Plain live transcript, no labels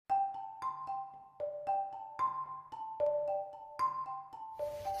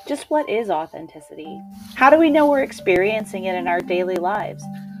Just what is authenticity? How do we know we're experiencing it in our daily lives?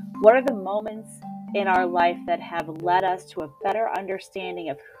 What are the moments in our life that have led us to a better understanding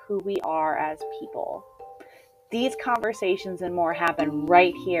of who we are as people? These conversations and more happen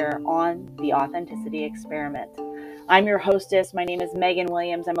right here on the Authenticity Experiment. I'm your hostess. My name is Megan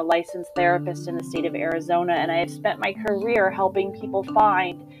Williams. I'm a licensed therapist in the state of Arizona, and I have spent my career helping people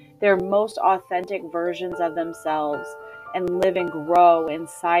find their most authentic versions of themselves and live and grow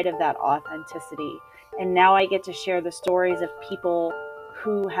inside of that authenticity. And now I get to share the stories of people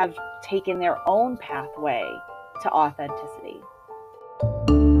who have taken their own pathway to authenticity.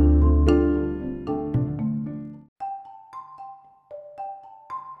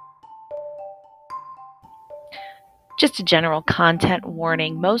 Just a general content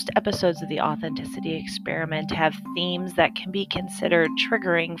warning. Most episodes of the Authenticity Experiment have themes that can be considered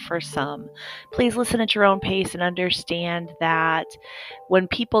triggering for some. Please listen at your own pace and understand that when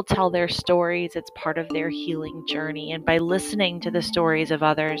people tell their stories, it's part of their healing journey. And by listening to the stories of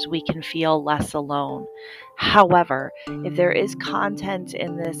others, we can feel less alone. However, if there is content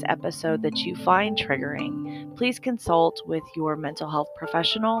in this episode that you find triggering, please consult with your mental health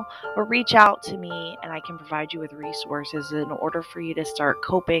professional or reach out to me and I can provide you with resources in order for you to start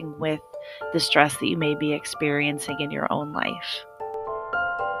coping with the stress that you may be experiencing in your own life.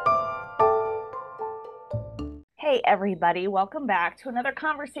 Hey everybody, welcome back to another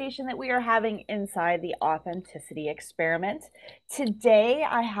conversation that we are having inside the Authenticity Experiment. Today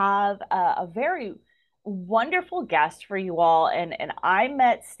I have a very wonderful guest for you all, and I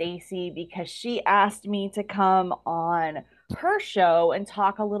met Stacy because she asked me to come on her show and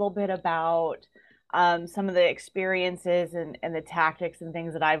talk a little bit about some of the experiences and the tactics and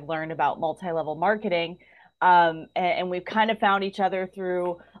things that I've learned about multi-level marketing. And we've kind of found each other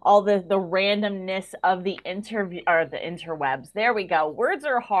through all the randomness of the interview or the interwebs. There we go. Words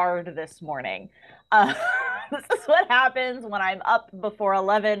are hard this morning. This is what happens when I'm up before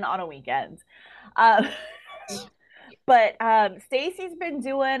 11 on a weekend. But Stacy's been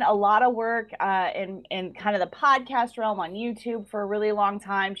doing a lot of work in kind of the podcast realm on YouTube for a really long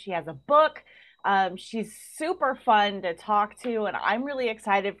time. She has a book. She's super fun to talk to, and I'm really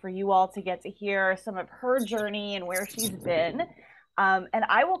excited for you all to get to hear some of her journey and where she's been. And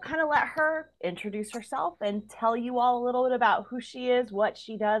I will kind of let her introduce herself and tell you all a little bit about who she is, what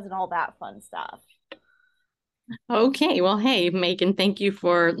she does, and all that fun stuff. Okay, well, hey, Megan, thank you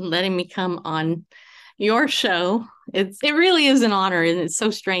for letting me come on your show. It really is an honor, and it's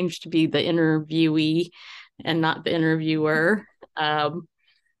so strange to be the interviewee and not the interviewer.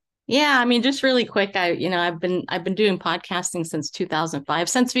 Yeah, I mean, just really quick, I've been doing podcasting since 2005,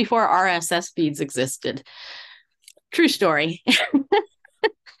 since before RSS feeds existed. True story.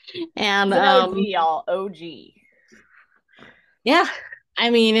 And OG, y'all, OG. Yeah, I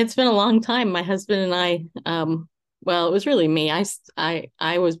mean, it's been a long time. My husband and I, well, it was really me. I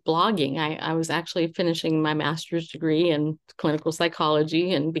was blogging. I was actually finishing my master's degree in clinical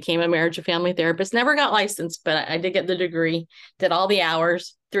psychology and became a marriage and family therapist. Never got licensed, but I did get the degree, did all the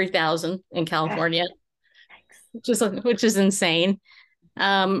hours, 3,000 in California, which is insane.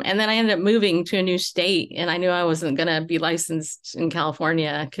 And then I ended up moving to a new state, and I knew I wasn't going to be licensed in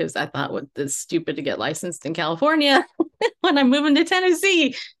California because I thought, what, it's stupid to get licensed in California when I'm moving to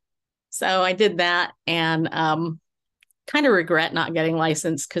Tennessee. So I did that, and kind of regret not getting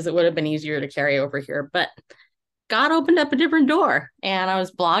licensed because it would have been easier to carry over here. But God opened up a different door, and I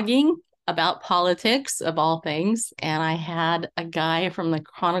was blogging about politics of all things. And I had a guy from the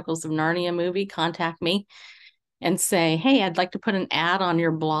Chronicles of Narnia movie contact me and say, hey, I'd like to put an ad on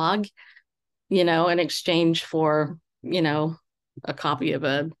your blog, in exchange for, a copy of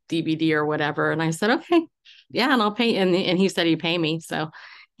a DVD or whatever. And I said, okay, yeah, and I'll pay. And he said he'd pay me. So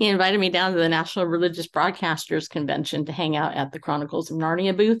he invited me down to the National Religious Broadcasters Convention to hang out at the Chronicles of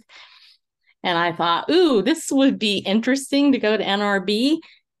Narnia booth. And I thought, ooh, this would be interesting to go to NRB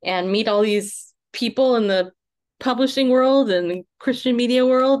and meet all these people in the publishing world and the Christian media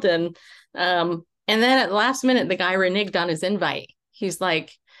world. And then at the last minute, the guy reneged on his invite. He's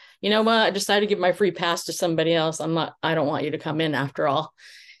like, you know what? I decided to give my free pass to somebody else. I don't want you to come in after all.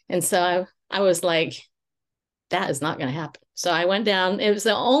 And so I was like, that is not going to happen. So I went down. It was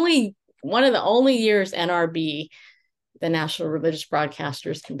one of the only years NRB, the National Religious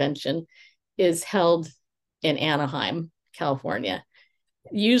Broadcasters Convention, is held in Anaheim, California.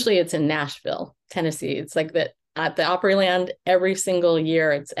 Usually it's in Nashville, Tennessee. It's like that at the Opryland every single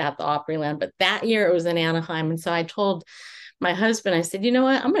year. It's at the Opryland, but that year it was in Anaheim. And so I told my husband, I said, you know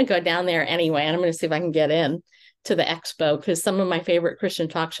what? I'm going to go down there anyway, and I'm going to see if I can get in to the expo because some of my favorite Christian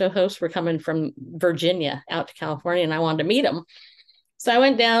talk show hosts were coming from Virginia out to California, and I wanted to meet them. So I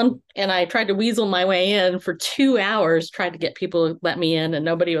went down and I tried to weasel my way in for 2 hours, tried to get people to let me in, and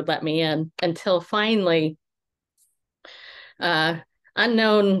nobody would let me in until finally, uh,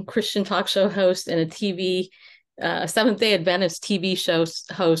 unknown Christian talk show host and a Seventh Day Adventist TV show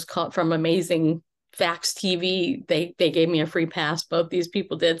host called from Amazing Facts TV. They gave me a free pass. Both these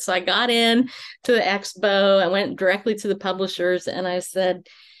people did. So I got in to the expo. I went directly to the publishers and I said,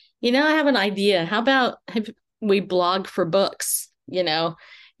 I have an idea. How about we blog for books?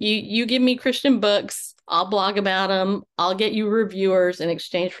 You give me Christian books, I'll blog about them. I'll get you reviewers in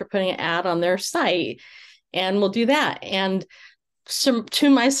exchange for putting an ad on their site, and we'll do that. And to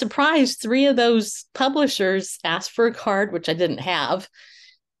my surprise, 3 of those publishers asked for a card, which I didn't have.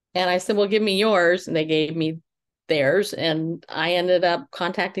 And I said, well, give me yours. And they gave me theirs. And I ended up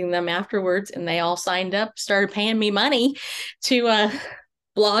contacting them afterwards, and they all signed up, started paying me money to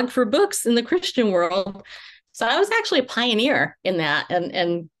blog for books in the Christian world. So I was actually a pioneer in that.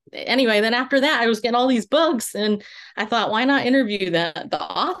 And anyway, then after that, I was getting all these books, and I thought, why not interview the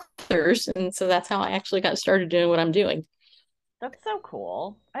authors? And so that's how I actually got started doing what I'm doing. That's so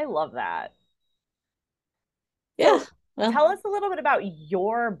cool. I love that. Yeah. So Well, tell us a little bit about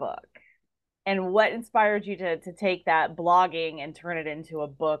your book and what inspired you to take that blogging and turn it into a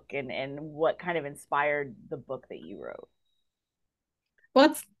book, and what kind of inspired the book that you wrote.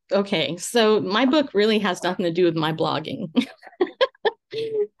 what's okay. So my book really has nothing to do with my blogging.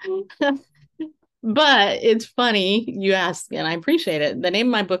 But it's funny you ask, and I appreciate it. The name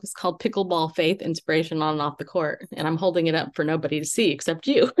of my book is called Pickleball Faith, Inspiration on and Off the Court. And I'm holding it up for nobody to see except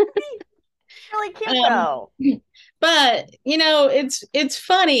you. Really cute though. But it's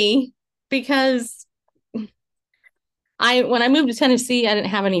funny because when I moved to Tennessee, I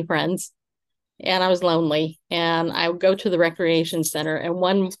didn't have any friends and I was lonely. And I would go to the recreation center. And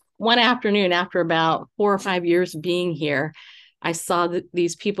one afternoon, after about 4 or 5 years of being here, I saw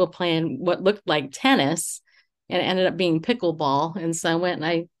these people playing what looked like tennis, and it ended up being pickleball. And so I went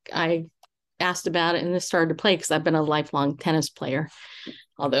and I asked about it, and just started to play because I've been a lifelong tennis player,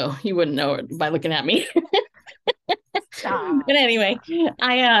 although you wouldn't know it by looking at me. But anyway,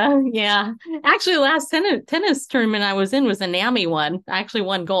 yeah, actually the last tennis tournament I was in was a NAMI one. I actually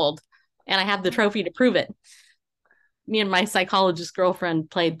won gold, and I have the trophy to prove it. Me and my psychologist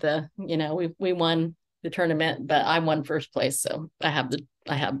girlfriend played we won the tournament, but I won first place. So I have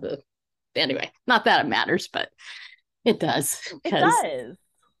the anyway, not that it matters, but it does. It does.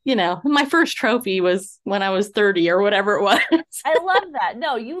 My first trophy was when I was 30 or whatever it was. I love that.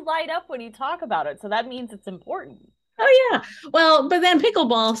 No, you light up when you talk about it. So that means it's important. Oh yeah. Well, but then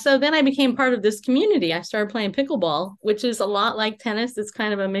pickleball. So then I became part of this community. I started playing pickleball, which is a lot like tennis. It's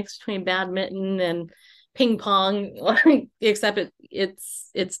kind of a mix between badminton and ping pong, except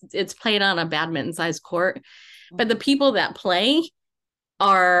it's played on a badminton sized court. But the people that play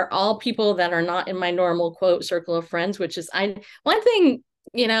are all people that are not in my normal quote circle of friends, which is one thing,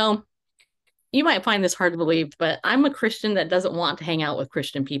 you might find this hard to believe, but I'm a Christian that doesn't want to hang out with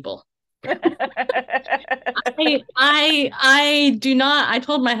Christian people. I do not. I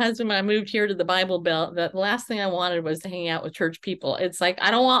told my husband when I moved here to the Bible Belt that the last thing I wanted was to hang out with church people. It's like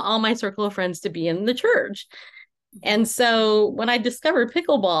I don't want all my circle of friends to be in the church. And so when I discovered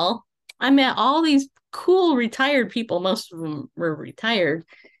pickleball, I met all these cool retired people. Most of them were retired,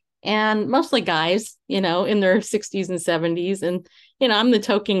 and mostly guys, in their 60s and 70s. And I'm the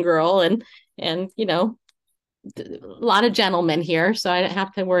token girl, and a lot of gentlemen here, so I didn't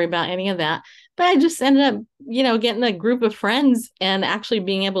have to worry about any of that. But I just ended up, getting a group of friends and actually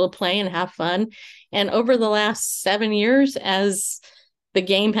being able to play and have fun. And over the last 7 years, as the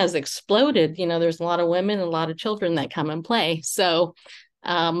game has exploded, there's a lot of women and a lot of children that come and play. So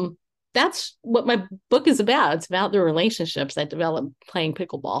that's what my book is about. It's about the relationships I developed playing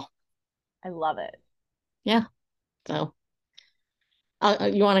pickleball. I love it. Yeah. So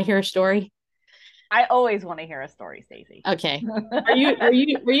you want to hear a story? I always want to hear a story, Stacy. Okay. Are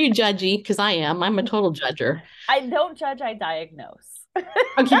you judgy? Because I am. I'm a total judger. I don't judge, I diagnose.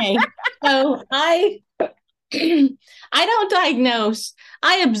 Okay. So I don't diagnose.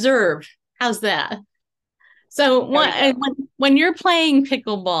 I observe. How's that? So when you're playing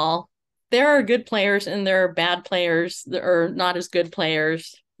pickleball, there are good players and there are bad players that are not as good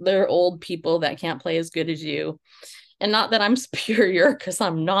players. There are old people that can't play as good as you. And not that I'm superior, because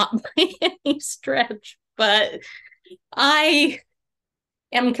I'm not by any stretch, but I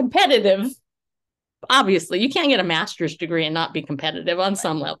am competitive. Obviously, you can't get a master's degree and not be competitive on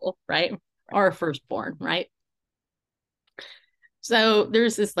some level, right? Or a firstborn, right? So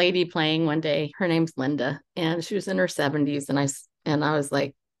there's this lady playing one day. Her name's Linda, and she was in her 70s. And I was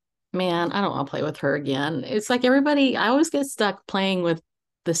like, man, I don't want to play with her again. It's like everybody, I always get stuck playing with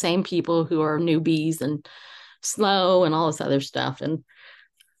the same people who are newbies and slow and all this other stuff. And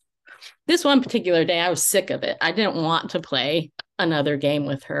this one particular day, I was sick of it. I didn't want to play another game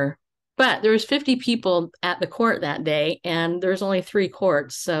with her. But there was 50 people at the court that day, and there's only 3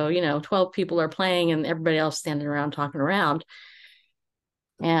 courts. So, 12 people are playing and everybody else standing around talking around.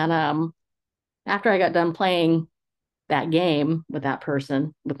 And after I got done playing that game with that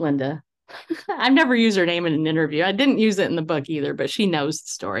person, with Linda, I've never used her name in an interview. I didn't use it in the book either, but she knows the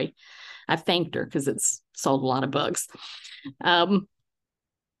story. I thanked her because it's sold a lot of books. Um,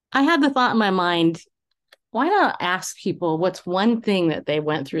 I had the thought in my mind, why not ask people what's one thing that they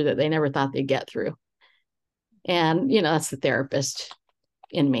went through that they never thought they'd get through? And, that's the therapist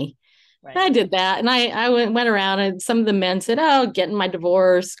in me. Right. And I did that. And I went around, and some of the men said, oh, getting my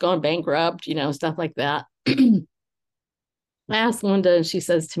divorce, going bankrupt, stuff like that. I asked Linda, and she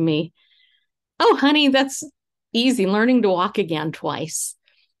says to me, oh, honey, that's easy, learning to walk again twice.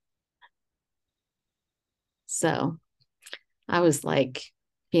 So I was like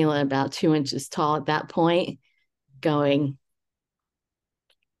feeling about 2 inches tall at that point, going,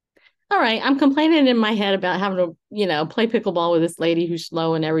 all right, I'm complaining in my head about having to, play pickleball with this lady who's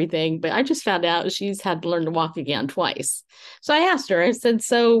slow and everything. But I just found out she's had to learn to walk again twice. So I asked her, I said,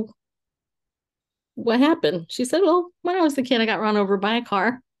 so what happened? She said, well, when I was a kid, I got run over by a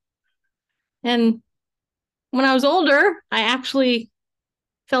car. And when I was older, I actually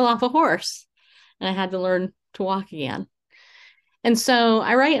fell off a horse and I had to learn to walk again. And so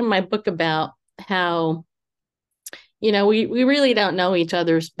I write in my book about how, we really don't know each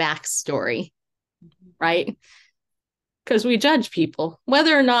other's backstory, right? Because we judge people,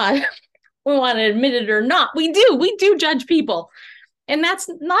 whether or not we want to admit it or not. We do judge people. And that's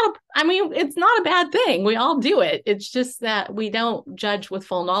not, it's not a bad thing. We all do it. It's just that we don't judge with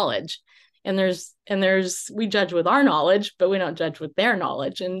full knowledge. And we judge with our knowledge, but we don't judge with their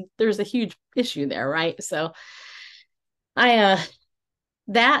knowledge. And there's a huge issue there, right? So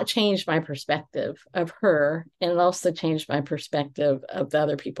that changed my perspective of her, and it also changed my perspective of the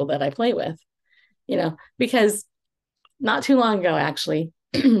other people that I play with, because not too long ago, actually,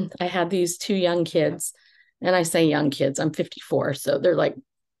 I had these 2 young kids, and I say young kids, I'm 54, so they're like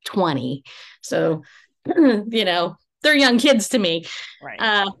 20. So, they're young kids to me.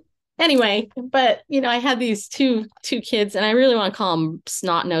 Right. Anyway, but I had these two kids, and I really want to call them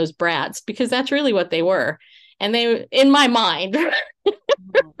snot-nosed brats because that's really what they were. And they, in my mind,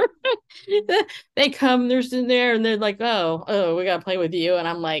 they come, they're sitting there, and they're like, oh, we gotta play with you. And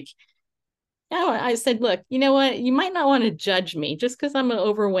I'm like, yeah, I said, look, you know what? You might not want to judge me just because I'm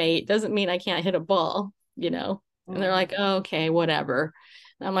overweight doesn't mean I can't hit a ball, And they're like, oh, okay, whatever.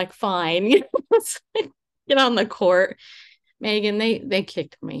 And I'm like, fine. Get on the court. Megan, they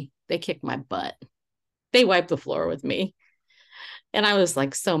kicked me. They kicked my butt. They wiped the floor with me. And I was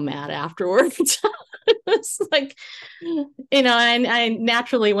like so mad afterwards. It's like, I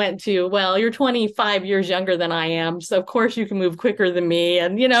naturally went to, well, you're 25 years younger than I am. So of course you can move quicker than me.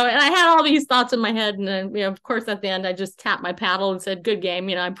 And, and I had all these thoughts in my head. And then, of course, at the end, I just tapped my paddle and said, good game.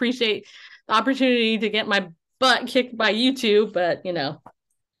 I appreciate the opportunity to get my butt kicked by you two, but,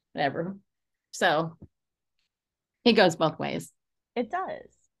 whatever. So it goes both ways. It does.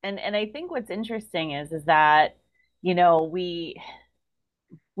 And I think what's interesting is that, you know, we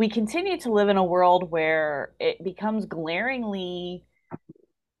continue to live in a world where it becomes glaringly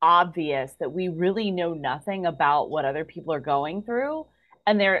obvious that we really know nothing about what other people are going through.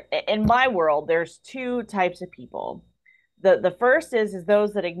 And there, in my world, there's 2 types of people. The first is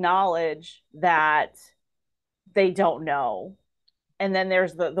those that acknowledge that they don't know, and then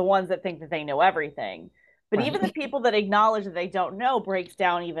there's the ones that think that they know everything. But Right. even the people that acknowledge that they don't know breaks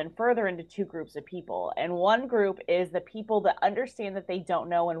down even further into 2 groups of people. And one group is the people that understand that they don't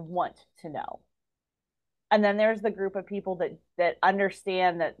know and want to know. And then there's the group of people that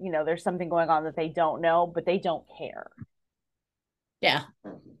understand that, there's something going on that they don't know, but they don't care. Yeah.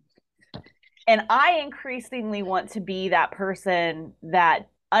 And I increasingly want to be that person that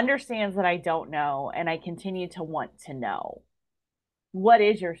understands that I don't know and I continue to want to know. What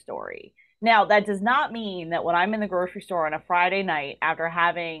is your story? Now, that does not mean that when I'm in the grocery store on a Friday night after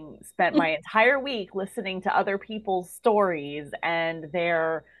having spent my entire week listening to other people's stories and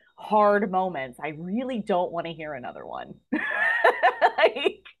their hard moments, I really don't want to hear another one.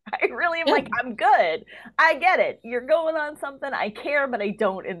 I really am like, I'm good. I get it. You're going on something. I care, but I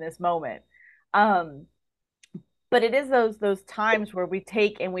don't in this moment. Um, but it is those times where we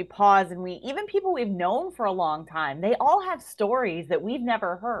take and we pause and we even people we've known for a long time, they all have stories that we've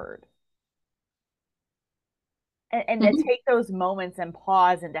never heard. and to Mhm. take those moments and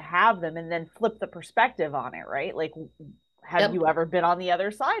pause and to have them and then flip the perspective on it, right? Like, have Yep. you ever been on the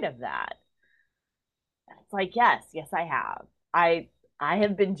other side of that? It's like, yes, yes, I have. I I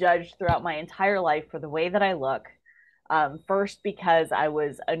have been judged throughout my entire life for the way that I look. First, because I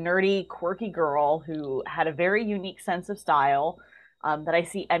was a nerdy, quirky girl who had a very unique sense of style that I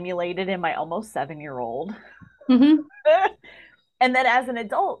see emulated in my almost 7 year old. Hmm. And then as an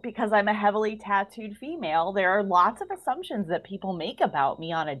adult, because I'm a heavily tattooed female, there are lots of assumptions that people make about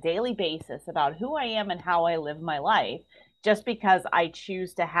me on a daily basis about who I am and how I live my life, just because I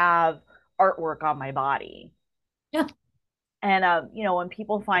choose to have artwork on my body. Yeah. And when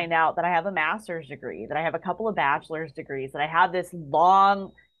people find out that I have a master's degree, that I have a couple of bachelor's degrees, that I have this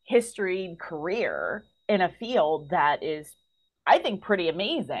long history career in a field that is, I think, pretty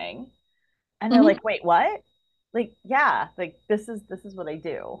amazing, and they're Hmm. like, "Wait, what?" Like, yeah, like this is what I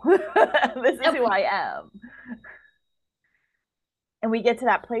do. This is Yep. who I am. And we get to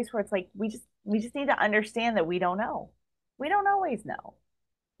that place where it's like we just need to understand that we don't know. We don't always know.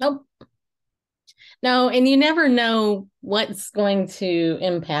 Nope. No, and you never know what's going to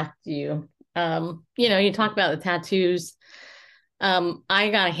impact you. You talk about the tattoos. I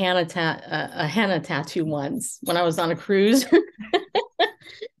got a henna tattoo once when I was on a cruise.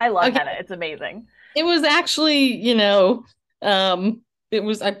 I love Okay, henna. It's amazing. it was actually, it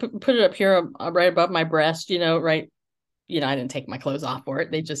was I put it up here right above my breast, right. I didn't take my clothes off for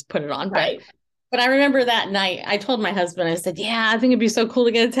it. They just put it on. But Right. but I remember that night I told my husband, I said, yeah, I think it'd be so cool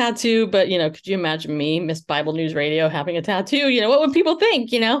to get a tattoo. But could you imagine me, Miss Bible News Radio, having a tattoo? What would people think?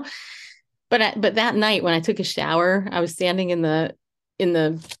 But that night when I took a shower, I was standing in the in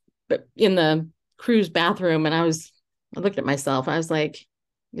the cruise bathroom, and I looked at myself. I was like,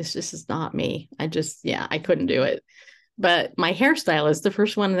 this just is not me. Yeah, I couldn't do it. But my hairstylist, the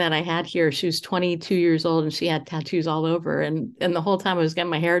first one that I had here, she was 22 years old and she had tattoos all over. And the whole time I was getting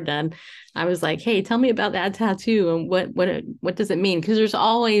my hair done, I was like, hey, tell me about that tattoo and what does it mean? Because there's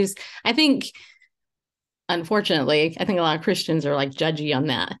always, I think, unfortunately, I think a lot of Christians are like judgy on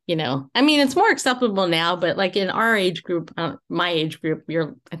that. I mean, it's more acceptable now, but like in our age group, my age group,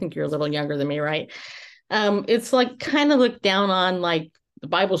 I think you're a little younger than me, right? It's like kind of looked down on, like the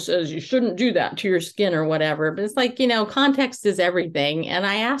Bible says you shouldn't do that to your skin or whatever. But it's like, context is everything. And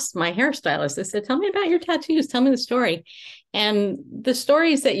I asked my hairstylist, I said, tell me about your tattoos, tell me the story. And the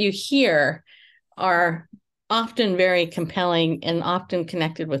stories that you hear are often very compelling and often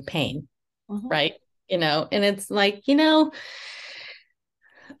connected with pain, Mhm. right? And it's like,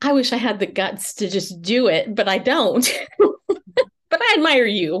 I wish I had the guts to just do it, but I don't. But I admire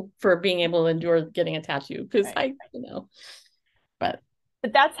you for being able to endure getting a tattoo because Right. but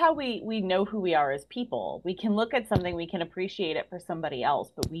But that's how we know who we are as people. We can look at something, we can appreciate it for somebody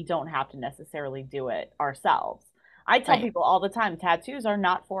else, but we don't have to necessarily do it ourselves. I tell right. people all the time, tattoos are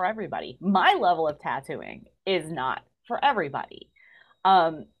not for everybody. My level of tattooing is not for everybody.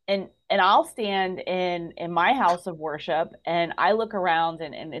 And I'll stand in my house of worship and I look around,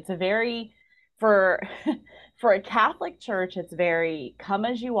 and it's a very, for for a Catholic church, it's very come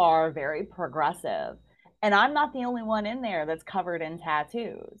as you are, very progressive. And I'm not the only one in there that's covered in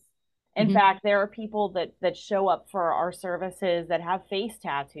tattoos. In Mhm. fact, there are people that show up for our services that have face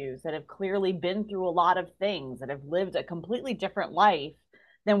tattoos, that have clearly been through a lot of things, that have lived a completely different life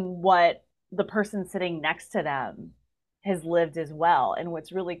than what the person sitting next to them has lived as well. And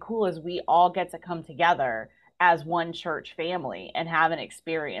what's really cool is we all get to come together as one church family and have an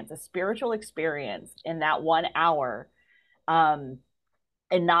experience, a spiritual experience in that 1 hour, um,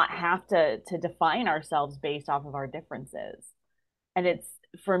 and not have to define ourselves based off of our differences. And it's,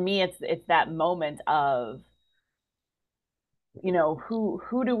 for me, it's that moment of,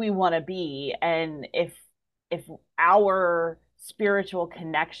 who do we want to be, and if our spiritual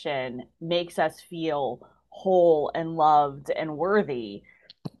connection makes us feel whole and loved and worthy,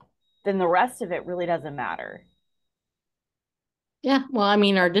 then the rest of it really doesn't matter. Yeah, well, I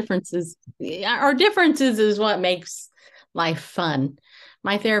mean, our differences is what makes life fun.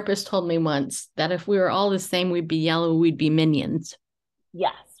 My therapist told me once that if we were all the same, we'd be yellow, we'd be minions.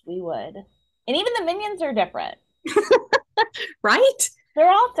 Yes, we would. And even the minions are different. Right? They're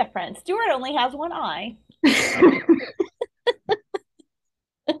all different. Stuart only has one eye,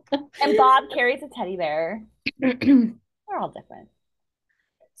 and Bob carries a teddy bear. They're all different.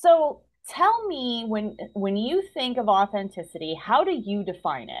 So tell me, when you think of authenticity, how do you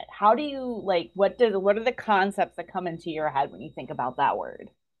define it? How do you, like, what are the concepts that come into your head when you think about that word?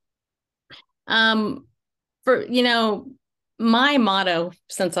 um, for my motto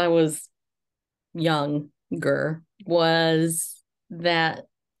since I was younger was that,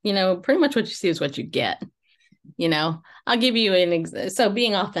 pretty much what you see is what you get. I'll give you so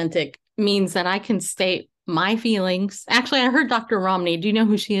being authentic means that I can state my feelings. Actually, I heard Dr. Romney. Do you know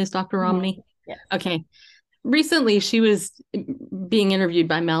who she is, Dr. Romney? Yes. Okay. Recently, she was being interviewed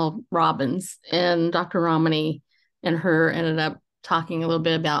by Mel Robbins, and Dr. Romney and her ended up talking a little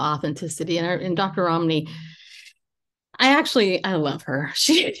bit about authenticity. And Dr. Romney, I love her.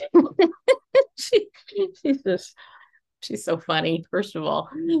 She's so funny, first of all.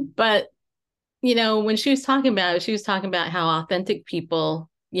 But when she was talking about it, she was talking about how authentic people,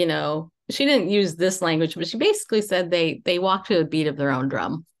 she didn't use this language, but she basically said they walk to the beat of their own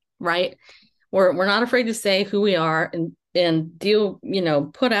drum, right? We're not afraid to say who we are and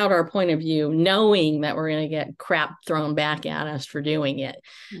put out our point of view, knowing that we're going to get crap thrown back at us for doing it.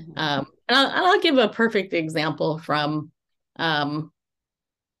 Mm-hmm. And I'll give a perfect example from trying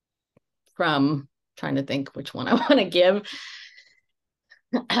to think which one I want to give.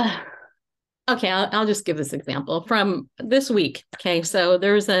 Okay, I'll just give this example from this week. Okay, so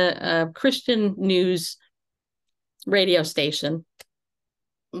there's a Christian news radio station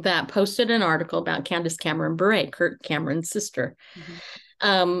that posted an article about Candace Cameron Bure, Kirk Cameron's sister,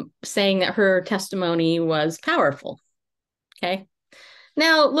 saying that her testimony was powerful. Okay.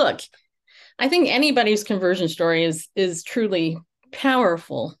 Now, look, I think anybody's conversion story is truly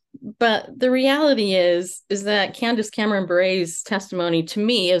powerful, but the reality is that Candace Cameron Bure's testimony to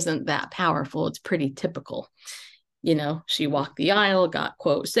me isn't that powerful. It's pretty typical. She walked the aisle, got,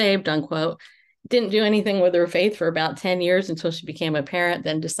 quote, saved, unquote, didn't do anything with her faith for about 10 years until she became a parent,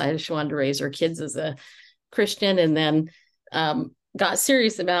 then decided she wanted to raise her kids as a Christian, and then got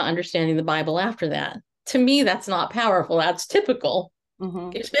serious about understanding the Bible after that. To me, that's not powerful. That's typical,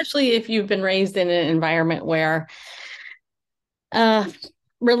 especially if you've been raised in an environment where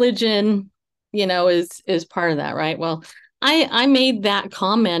religion, is part of that, right? Well, I made that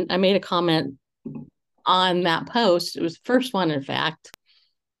comment. I made a comment on that post. It was the first one, in fact.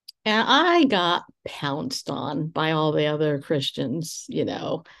 And I got pounced on by all the other Christians,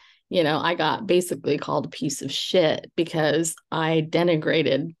 I got basically called a piece of shit because I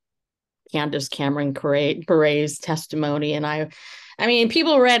denigrated Candace Cameron Bure's testimony. And I mean,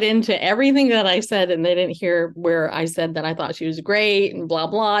 people read into everything that I said, and they didn't hear where I said that I thought she was great and blah,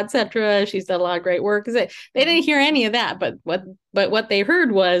 blah, etc. She's done a lot of great work. They didn't hear any of that. But what they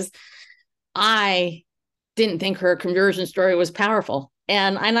heard was I didn't think her conversion story was powerful.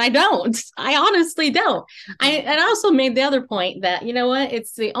 And I don't. I honestly don't. I also made the other point that, you know what?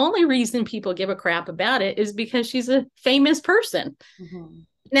 It's the only reason people give a crap about it is because she's a famous person. Mm-hmm.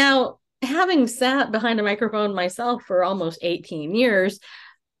 Now, having sat behind a microphone myself for almost 18 years,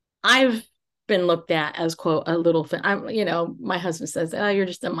 I've been looked at as, quote, a little, my husband says, oh, you're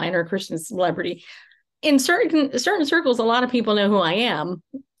just a minor Christian celebrity. In certain circles, a lot of people know who I am.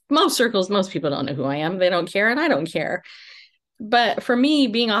 Most circles, most people don't know who I am. They don't care, and I don't care. But for me,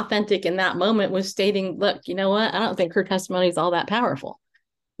 being authentic in that moment was stating, look, you know what? I don't think her testimony is all that powerful,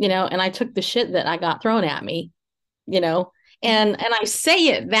 and I took the shit that I got thrown at me, and I say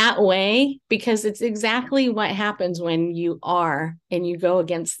it that way because it's exactly what happens when you are and you go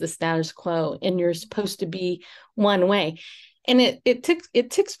against the status quo and you're supposed to be one way. And it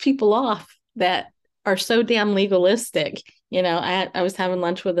ticks people off that are so damn legalistic. I was having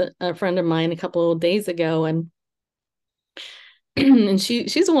lunch with a friend of mine a couple of days ago, and and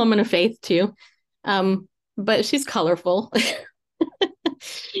she's a woman of faith too, but she's colorful.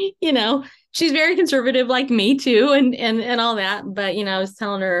 She's very conservative like me too, and all that. But I was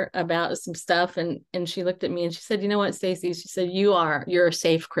telling her about some stuff, and she looked at me and she said, "You know what, Stacy?" She said, "You're a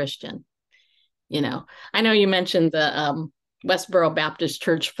safe Christian." I know you mentioned the Westboro Baptist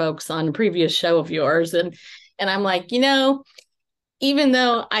Church folks on a previous show of yours, and I'm like, even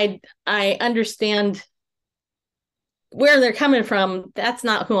though I understand where they're coming from, that's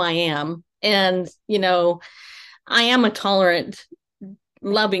not who I am. And, I am a tolerant,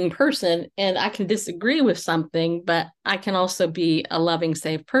 loving person, and I can disagree with something, but I can also be a loving,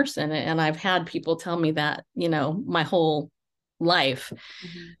 safe person. And I've had people tell me that, my whole life.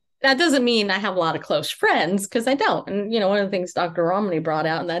 Mm-hmm. That doesn't mean I have a lot of close friends, because I don't. And, one of the things Dr. Romney brought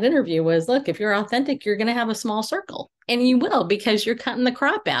out in that interview was, look, if you're authentic, you're going to have a small circle, and you will, because you're cutting the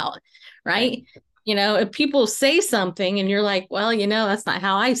crap out, right? If people say something and you're like, well, that's not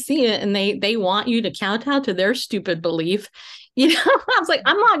how I see it, and they want you to kowtow to their stupid belief, I was like,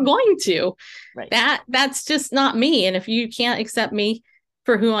 I'm not going to. Right. That's just not me. And if you can't accept me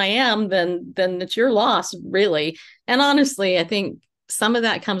for who I am, then it's your loss, really. And honestly, I think some of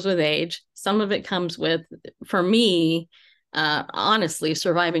that comes with age. Some of it comes with, for me, honestly,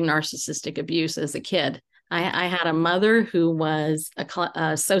 surviving narcissistic abuse as a kid. I had a mother who was a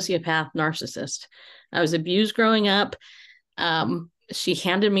sociopath narcissist. I was abused growing up. She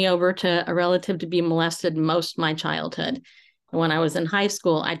handed me over to a relative to be molested most of my childhood. And when I was in high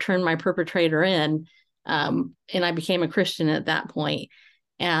school, I turned my perpetrator in, and I became a Christian at that point.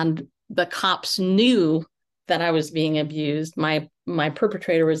 And the cops knew that I was being abused. My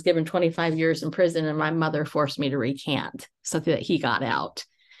perpetrator was given 25 years in prison, and my mother forced me to recant so that he got out.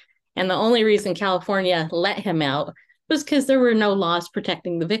 And the only reason California let him out was because there were no laws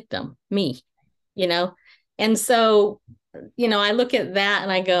protecting the victim, me, you know? And so, I look at that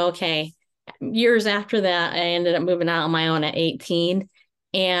and I go, okay, years after that, I ended up moving out on my own at 18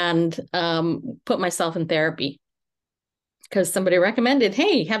 and put myself in therapy because somebody recommended,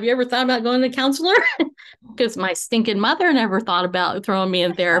 hey, have you ever thought about going to a counselor? Because my stinking mother never thought about throwing me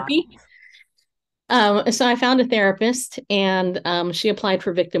in therapy. So I found a therapist, and she applied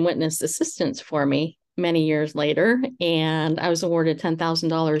for victim witness assistance for me many years later. And I was awarded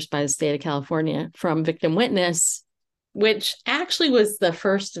 $10,000 by the state of California from victim witness, which actually was the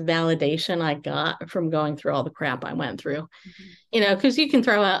first validation I got from going through all the crap I went through. Because you can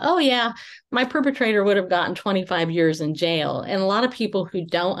throw out, oh, yeah, my perpetrator would have gotten 25 years in jail. And a lot of people who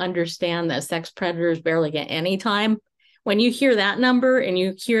don't understand that sex predators barely get any time, when you hear that number and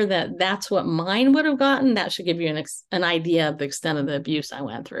you hear that that's what mine would have gotten, that should give you an idea of the extent of the abuse I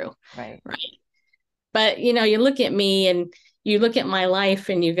went through. Right. But, you look at me and you look at my life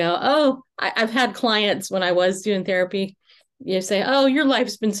and you go, oh, I've had clients when I was doing therapy. You say, oh, your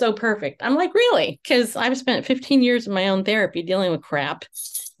life's been so perfect. I'm like, really? Because I've spent 15 years in my own therapy dealing with crap,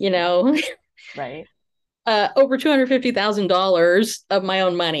 Right. Over $250,000 of my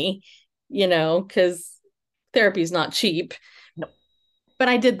own money, because therapy is not cheap. No. But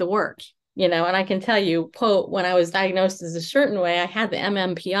I did the work, and I can tell you, quote, when I was diagnosed as a certain way, I had the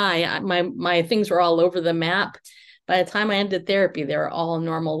MMPI. My things were all over the map. By the time I ended therapy, they were all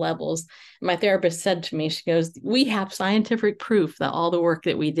normal levels. My therapist said to me, she goes, we have scientific proof that all the work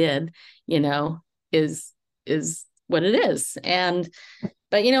that we did, is what it is.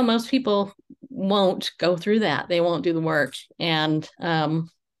 But most people won't go through that. They won't do the work. And,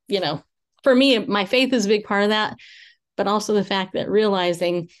 for me, my faith is a big part of that, but also the fact that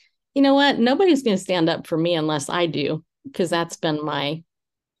realizing, you know what, nobody's going to stand up for me unless I do, because that's been my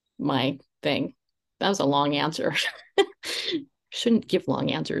thing. That was a long answer. Shouldn't give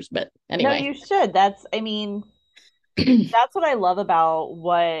long answers, but anyway. No, you should. That's what I love about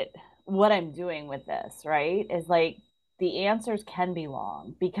what I'm doing with this, right? Is like the answers can be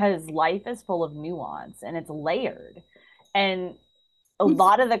long because life is full of nuance and it's layered. And a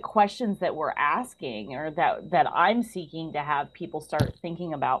lot of the questions that we're asking or that I'm seeking to have people start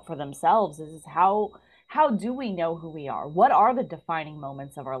thinking about for themselves is how do we know who we are? What are the defining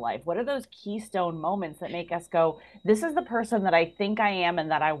moments of our life? What are those keystone moments that make us go, this is the person that I think I am and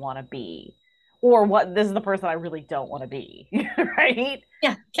that I want to be? Or what, this is the person I really don't want to be, right?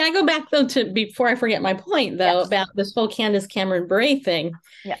 Yeah. Can I go back though to before I forget my point though, yes, about this whole Candace Cameron Bure thing?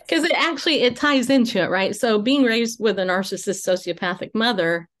 Yes. Because it ties into it, right? So being raised with a narcissist sociopathic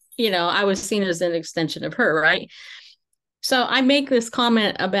mother, I was seen as an extension of her, right? So I make this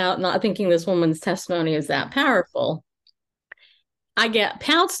comment about not thinking this woman's testimony is that powerful. I get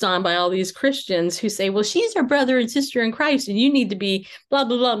pounced on by all these Christians who say, well, she's our brother and sister in Christ, and you need to be blah,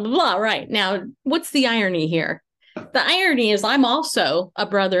 blah, blah, blah, blah. Right. Now, what's the irony here? The irony is I'm also a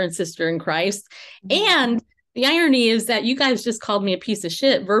brother and sister in Christ. And the irony is that you guys just called me a piece of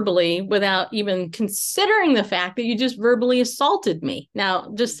shit verbally without even considering the fact that you just verbally assaulted me.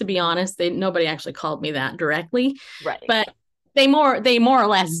 Now, just to be honest, nobody actually called me that directly. Right. But they more or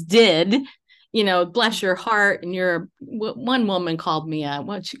less did. Bless your heart. And one woman called me a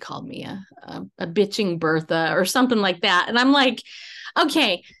bitching Bertha or something like that. And I'm like,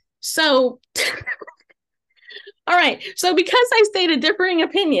 okay, so, all right. So because I state a differing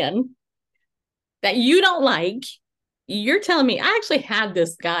opinion that you don't like, you're telling me, I actually had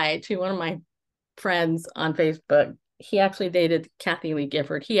this guy to one of my friends on Facebook. He actually dated Kathy Lee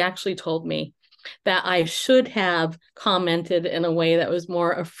Gifford. He actually told me that I should have commented in a way that was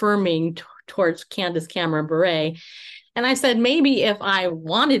more affirming towards Candace Cameron Bure. And I said, maybe if I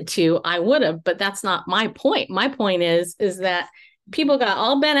wanted to, I would have, but that's not my point. My point is that people got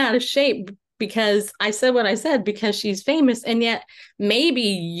all bent out of shape because I said what I said because she's famous. And yet maybe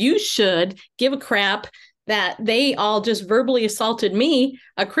you should give a crap that they all just verbally assaulted me,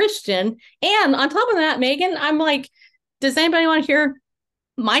 a Christian. And on top of that, Megan, I'm like, does anybody want to hear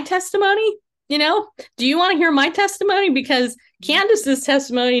my testimony? Do you want to hear my testimony? Because Candace's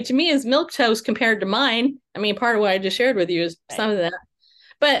testimony to me is milquetoast compared to mine. I mean, part of what I just shared with you is some of that.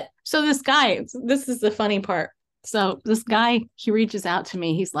 But so this guy, this is the funny part. So this guy, he reaches out to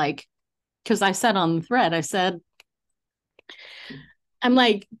me. He's like, because I said on the thread, I said, I'm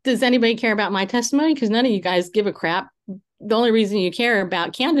like, does anybody care about my testimony? Because none of you guys give a crap. The only reason you care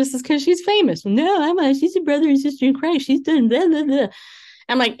about Candace is because she's famous. No, she's a brother and sister in Christ. She's done blah, blah, blah.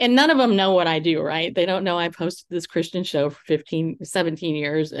 I'm like, and none of them know what I do, right? They don't know I posted this Christian show for 17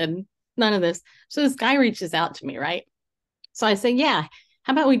 years and none of this. So this guy reaches out to me, right? So I say, yeah,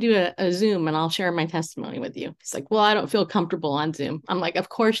 how about we do a Zoom and I'll share my testimony with you? He's like, well, I don't feel comfortable on Zoom. I'm like, of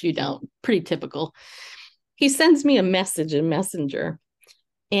course you don't. Pretty typical. He sends me a message in Messenger.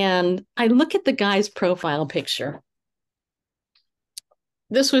 And I look at the guy's profile picture.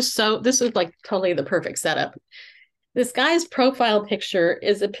 This was like totally the perfect setup. This guy's profile picture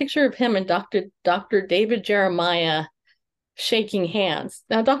is a picture of him and Dr. David Jeremiah shaking hands.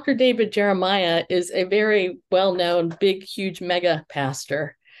 Now, Dr. David Jeremiah is a very well-known, big, huge mega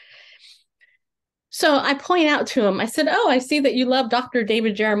pastor. So I point out to him, I said, oh, I see that you love Dr.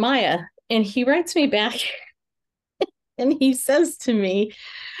 David Jeremiah. And he writes me back and he says to me,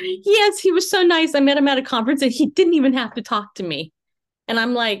 yes, he was so nice. I met him at a conference and he didn't even have to talk to me. And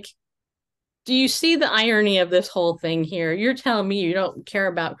I'm like, do you see the irony of this whole thing here? You're telling me you don't care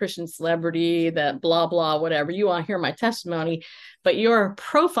about Christian celebrity, that blah, blah, whatever. You want to hear my testimony, but your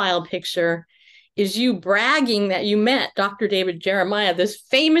profile picture is you bragging that you met Dr. David Jeremiah, this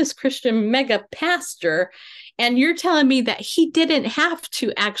famous Christian mega pastor, and you're telling me that he didn't have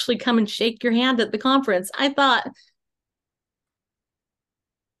to actually come and shake your hand at the conference. I thought,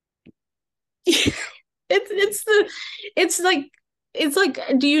 it's like,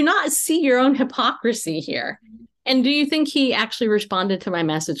 do you not see your own hypocrisy here? And do you think he actually responded to my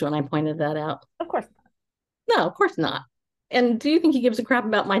message when I pointed that out? Of course not. No, of course not. And do you think he gives a crap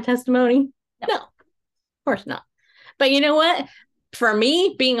about my testimony? No, of course not. But you know what? For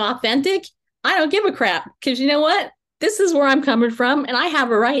me, being authentic, I don't give a crap because you know what? This is where I'm coming from and I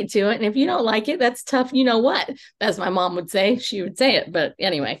have a right to it. And if you don't like it, that's tough. You know what? As my mom would say, she would say it. But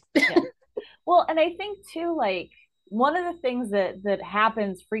anyway. Yeah. Well, and I think too, like one of the things that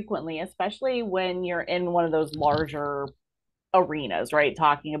happens frequently, especially when you're in one of those larger arenas, right?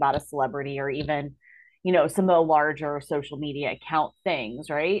 Talking about a celebrity or even, some of the larger social media account things,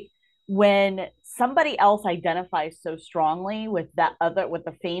 right? When somebody else identifies so strongly with with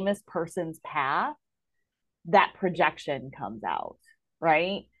the famous person's path, that projection comes out,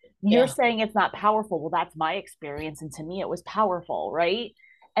 right? You're saying it's not powerful. Well, that's my experience. And to me, it was powerful, right?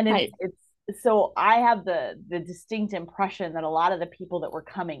 And it's so I have the distinct impression that a lot of the people that were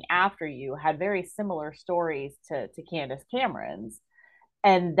coming after you had very similar stories to Candace Cameron's.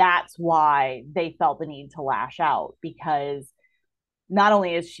 And that's why they felt the need to lash out because not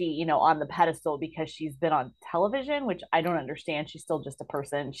only is she, on the pedestal because she's been on television, which I don't understand. She's still just a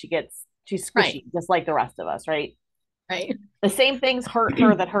person. She's squishy, just like the rest of us, right? Right. The same things hurt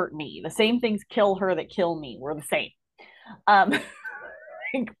her that hurt me. The same things kill her that kill me. We're the same.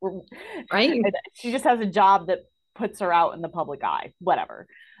 Right. She just has a job that puts her out in the public eye, whatever.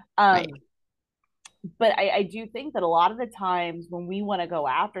 Right. But I do think that a lot of the times when we want to go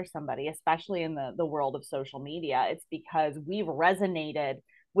after somebody, especially in the world of social media, it's because we've resonated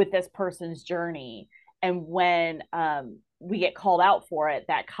with this person's journey. And when we get called out for it,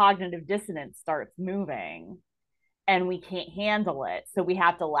 that cognitive dissonance starts moving and we can't handle it. So we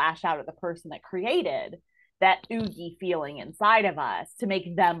have to lash out at the person that created that oogie feeling inside of us to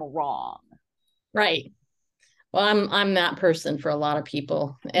make them wrong. Right. Well, I'm that person for a lot of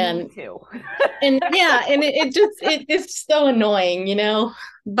people. And me too. And yeah, and it's so annoying,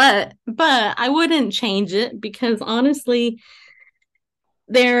 but I wouldn't change it because honestly,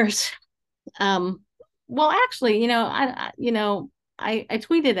 there's well actually, I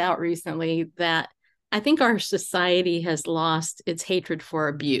tweeted out recently that I think our society has lost its hatred for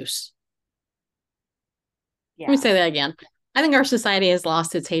abuse. Yeah. Let me say that again. I think our society has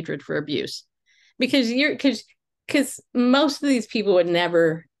lost its hatred for abuse because most of these people would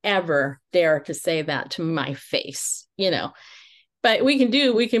never, ever dare to say that to my face, but we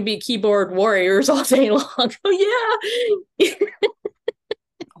can be keyboard warriors all day long. Oh yeah.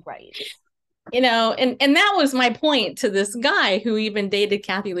 Right. And that was my point to this guy who even dated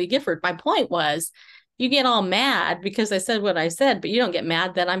Kathy Lee Gifford. My point was, you get all mad because I said what I said, but you don't get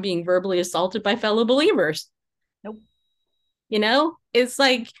mad that I'm being verbally assaulted by fellow believers. Nope. It's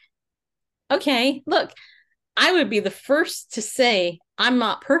like, okay, look, I would be the first to say I'm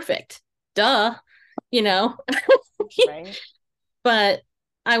not perfect. Duh, right. But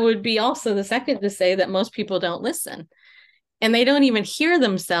I would be also the second to say that most people don't listen. And they don't even hear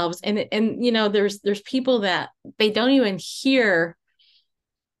themselves. And there's people that they don't even hear.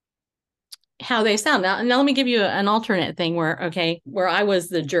 how they sound. Now let me give you an alternate thing where I was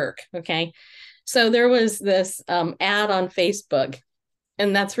the jerk. Okay. So there was this ad on Facebook,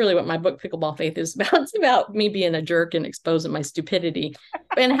 and that's really what my book Pickleball Faith is about. It's about me being a jerk and exposing my stupidity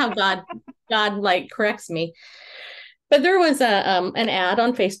and how God like corrects me. But there was an ad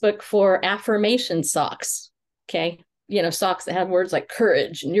on Facebook for affirmation socks. Okay. Socks that have words like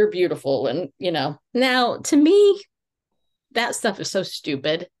courage and you're beautiful. And, now to me, that stuff is so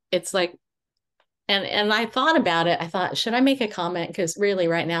stupid. It's like, and I thought about it. I thought, should I make a comment? Because really,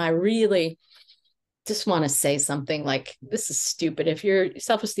 right now, I really just want to say something like, this is stupid. If your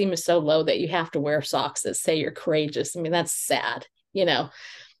self-esteem is so low that you have to wear socks that say you're courageous, I mean, that's sad,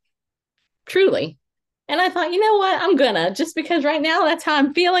 truly. And I thought, you know what? I'm gonna, just because right now that's how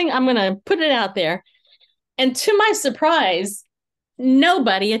I'm feeling, I'm gonna put it out there. And to my surprise,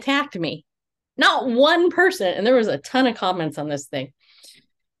 nobody attacked me. Not one person. And there was a ton of comments on this thing.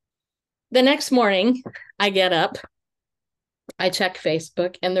 The next morning, I get up, I check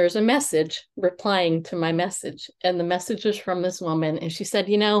Facebook, and there's a message replying to my message. And the message is from this woman. And she said,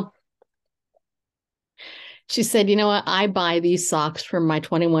 you know what? I buy these socks for my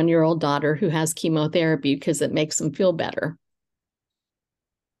 21-year-old daughter who has chemotherapy because it makes them feel better.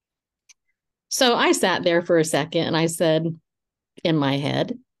 So I sat there for a second and I said in my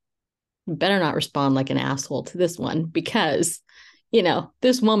head, better not respond like an asshole to this one because,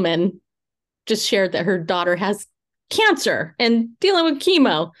 this woman just shared that her daughter has cancer and dealing with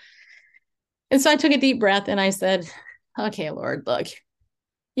chemo. And so I took a deep breath and I said, okay, Lord, look,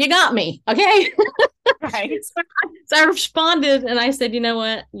 you got me. Okay. Right. So I responded and I said, you know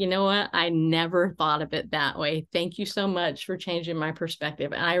what? I never thought of it that way. Thank you so much for changing my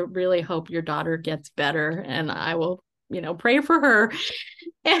perspective. And I really hope your daughter gets better and I will, pray for her.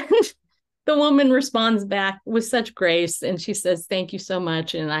 And the woman responds back with such grace. And she says, thank you so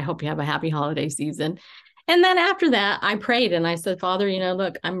much. And I hope you have a happy holiday season. And then after that, I prayed and I said, Father,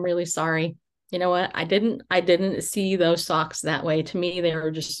 look, I'm really sorry. You know what? I didn't see those socks that way. To me, they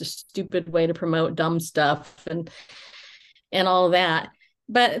were just a stupid way to promote dumb stuff and all of that.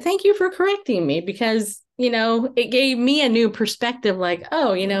 But thank you for correcting me because, it gave me a new perspective like,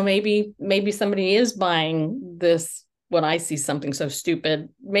 oh, maybe somebody is buying this when I see something so stupid.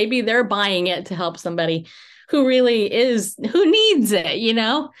 Maybe they're buying it to help somebody who really who needs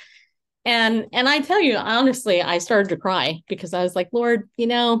it, And I tell you, honestly, I started to cry because I was like, Lord,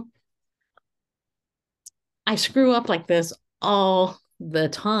 I screw up like this all the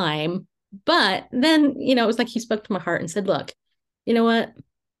time. But then, it was like he spoke to my heart and said, look, you know what?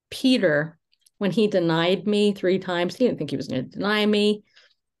 Peter, when he denied me 3 times, he didn't think he was going to deny me.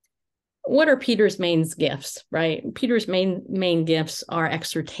 What are Peter's main gifts, right? Peter's main gifts are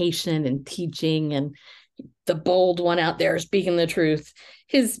exhortation and teaching, and the bold one out there speaking the truth.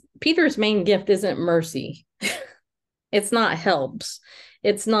 Peter's main gift isn't mercy. It's not helps.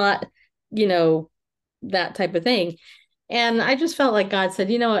 It's not, that type of thing. And I just felt like God said,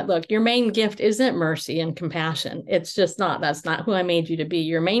 you know what, look, your main gift isn't mercy and compassion. It's just not. That's not who I made you to be.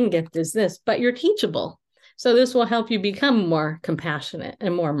 Your main gift is this, but you're teachable. So this will help you become more compassionate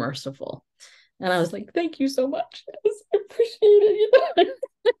and more merciful. And I was like, thank you so much. I appreciate it.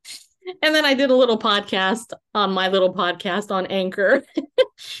 And then I did a little podcast on my little podcast on Anchor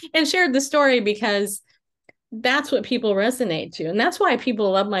and shared the story because that's what people resonate to. And that's why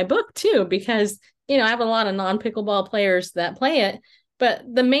people love my book too, because, I have a lot of non-pickleball players that play it, but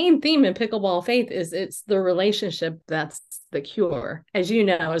the main theme in Pickleball Faith is it's the relationship that's the cure. As you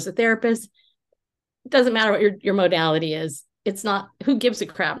know, as a therapist, it doesn't matter what your modality is. It's not, who gives a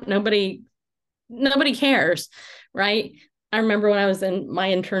crap? Nobody cares, right? I remember when I was in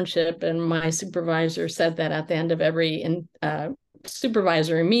my internship and my supervisor said that at the end of every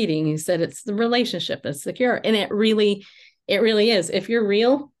supervisory meeting, he said, it's the relationship, it's the cure. And it really is. If you're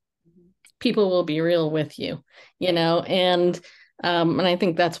real, people will be real with you, and I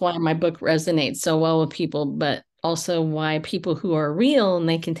think that's why my book resonates so well with people, but also why people who are real and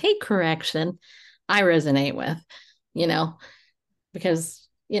they can take correction, I resonate with, because,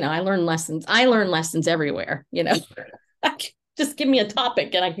 I learn lessons everywhere, just give me a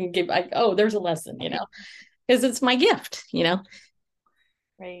topic and I can there's a lesson, because it's my gift,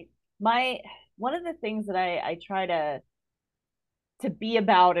 Right. One of the things that I try to be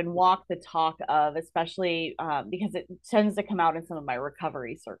about and walk the talk of, especially because it tends to come out in some of my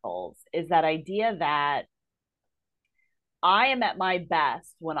recovery circles, is that idea that I am at my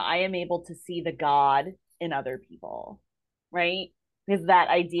best when I am able to see the God in other people, right? Because that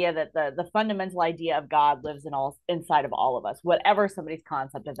idea that the fundamental idea of God lives inside of all of us, whatever somebody's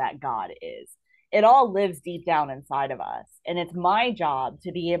concept of that God is. it all lives deep down inside of us. And it's my job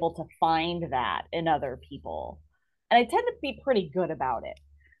to be able to find that in other people. And I tend to be pretty good about it.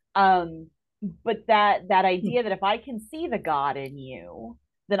 Um, but that idea that if I can see the God in you,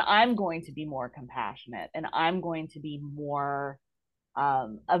 then I'm going to be more compassionate and I'm going to be more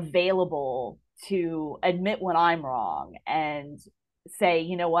available to admit when I'm wrong and say,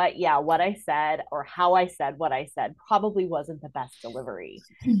 you know what, yeah, what I said or how I said what I said probably wasn't the best delivery.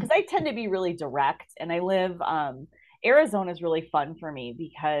 Because I tend to be really direct, and I live, Arizona is really fun for me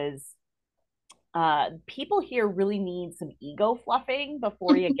because people here really need some ego fluffing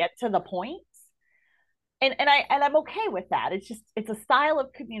before you get to the point. And I'm okay with that. It's just it's a style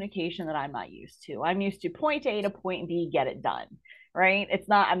of communication that I'm not used to. I'm used to point A to point B, get it done. Right? It's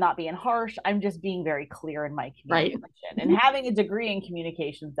not I'm not being harsh. I'm just being very clear in my Right. communication. And having a degree in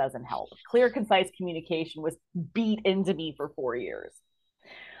communications doesn't help. Clear, concise communication was beat into me for 4 years.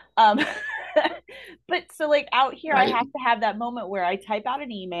 Um, but so like out here, I Right. have to have that moment where I type out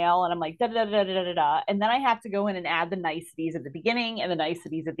an email and I'm like da da da da da da da, and then I have to go in and add the niceties at the beginning and the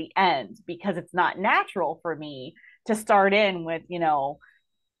niceties at the end because it's not natural for me to start in with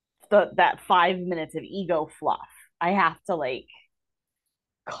that 5 minutes of ego fluff. I have to like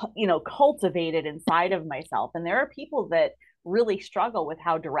cultivate it inside of myself, and there are people that really struggle with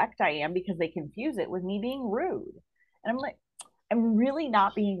how direct I am because they confuse it with me being rude, and I'm like, I'm really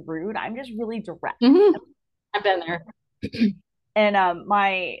not being rude. I'm just really direct. Mm-hmm. I've been there. And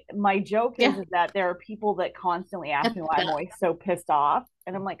my joke is, Yeah. is that there are people that constantly ask me why I'm always so pissed off,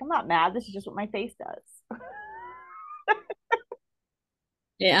 and I'm like, I'm not mad. This is just what my face does.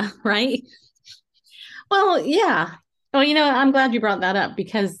 Yeah. Right. Well, yeah. Well, I'm glad you brought that up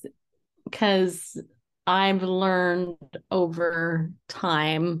because I've learned over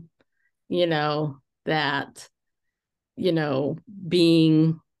time, that,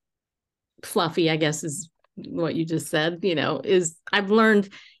 being fluffy, I guess is what you just said, is I've learned,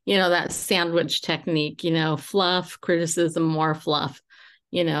 that sandwich technique, fluff, criticism, more fluff.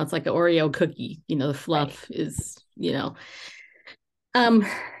 It's like an Oreo cookie, the Right. fluff is, um,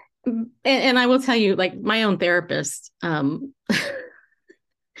 and I will tell you, like my own therapist,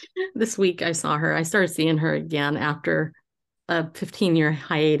 this week I saw her. I started seeing her again after a 15-year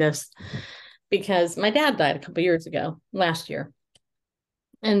hiatus because my dad died a couple years ago, last year.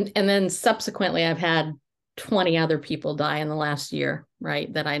 And then subsequently I've had 20 other people die in the last year,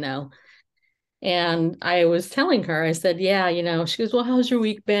 right, that I know. And I was telling her, I said, yeah, she goes, well, how's your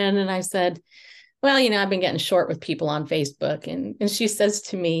week been? And I said, well, I've been getting short with people on Facebook. And she says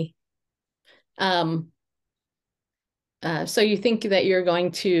to me, um, so you think that you're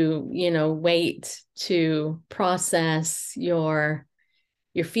going to, wait to process your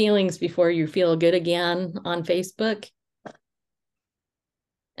feelings before you feel good again on Facebook?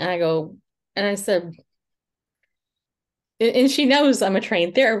 And I said, and she knows I'm a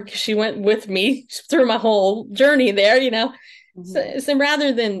trained therapist. She went with me through my whole journey there. Mm-hmm. So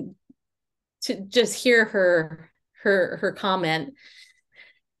rather than to just hear her comment,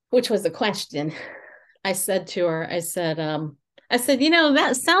 which was a question, I said to her, I said,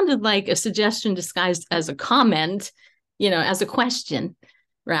 that sounded like a suggestion disguised as a comment, as a question,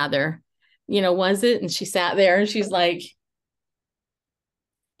 rather, was it? And she sat there and she's like,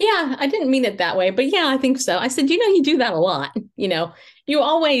 yeah, I didn't mean it that way, but yeah, I think so. I said, you do that a lot. You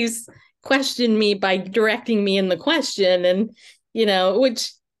always question me by directing me in the question. And,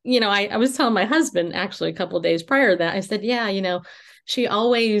 which, I was telling my husband actually a couple of days prior to that, I said, yeah, she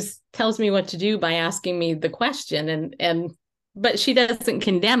always tells me what to do by asking me the question. But she doesn't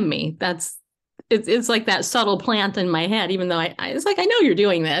condemn me. It's like that subtle plant in my head, even though it's like, I know you're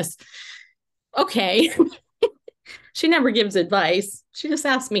doing this. Okay. She never gives advice. She just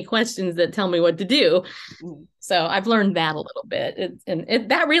asks me questions that tell me what to do. Mm-hmm. So I've learned that a little bit.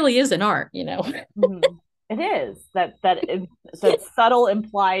 That really is an art. Mm-hmm. It is that subtle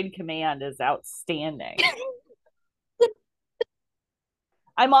implied command is outstanding.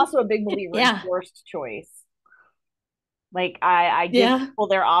 I'm also a big believer in Yeah. forced choice. Like I give Yeah. people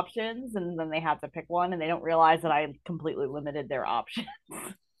their options and then they have to pick one and they don't realize that I completely limited their options.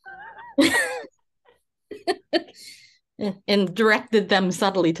 And directed them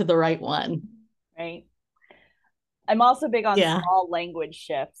subtly to the right one. Right. I'm also big on Yeah. small language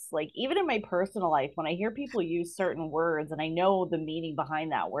shifts. Like even in my personal life, when I hear people use certain words and I know the meaning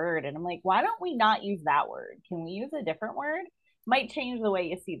behind that word, and I'm like, why don't we not use that word? Can we use a different word? Might change the way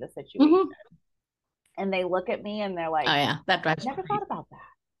you see the situation. Mm-hmm. And they look at me and they're Oh like, yeah, that drives me never thought crazy. about that.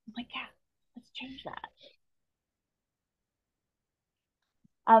 I'm like, yeah, let's change that.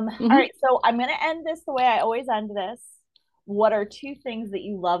 All Mm-hmm. right, so I'm gonna end this the way I always end this. what are two things that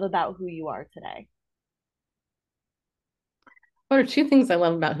you love about who you are today? What are two things I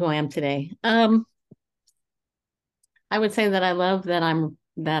love about who I am today? I would say that I love that I'm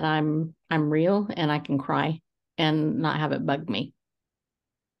real and I can cry and not have it bug me.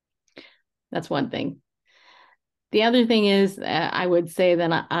 That's one thing. The other thing is I would say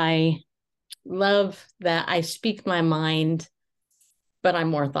that I love that I speak my mind, but I'm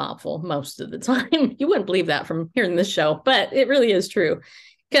more thoughtful most of the time. You wouldn't believe that from hearing this show, but it really is true.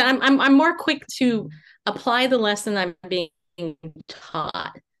 I'm more quick to apply the lesson I'm being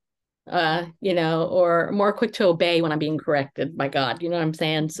taught, or more quick to obey when I'm being corrected by God. You know what I'm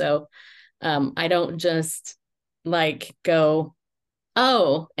saying? So I don't just like go,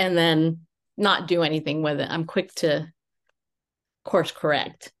 oh, and then not do anything with it. I'm quick to course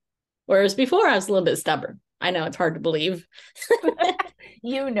correct. Whereas before I was a little bit stubborn. I know it's hard to believe,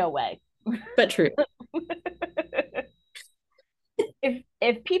 No way. but true.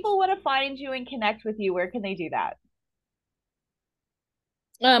 If people want to find you and connect with you, where can they do that?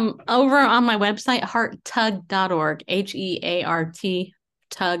 Over on my website, hearttug.org, HEART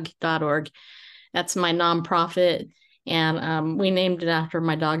tug.org. That's my nonprofit. And we named it after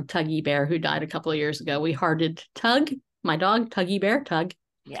my dog Tuggy Bear, who died a couple of years ago. We hearted Tug, my dog, Tuggy Bear, Tug.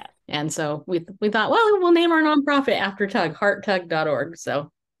 Yeah. And so we thought, well, we'll name our nonprofit after Tug, hearttug.org.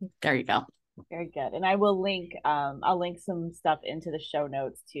 So there you go. Very good. And I'll link some stuff into the show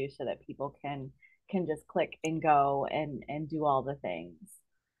notes too, so that people can just click and go and do all the things.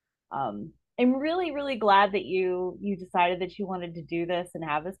 I'm really, really glad that you decided that you wanted to do this and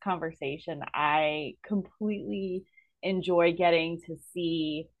have this conversation. I completely enjoy getting to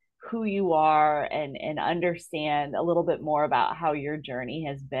see who you are and understand a little bit more about how your journey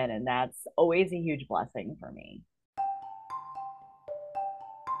has been. And that's always a huge blessing for me.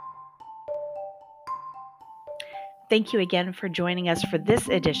 Thank you again for joining us for this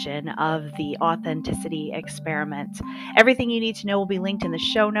edition of the Authenticity Experiment. Everything you need to know will be linked in the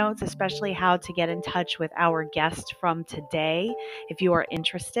show notes, especially how to get in touch with our guest from today if you are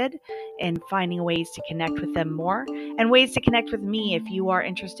interested in finding ways to connect with them more, and ways to connect with me if you are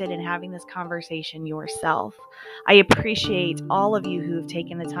interested in having this conversation yourself. I appreciate all of you who have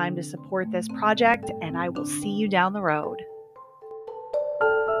taken the time to support this project, and I will see you down the road.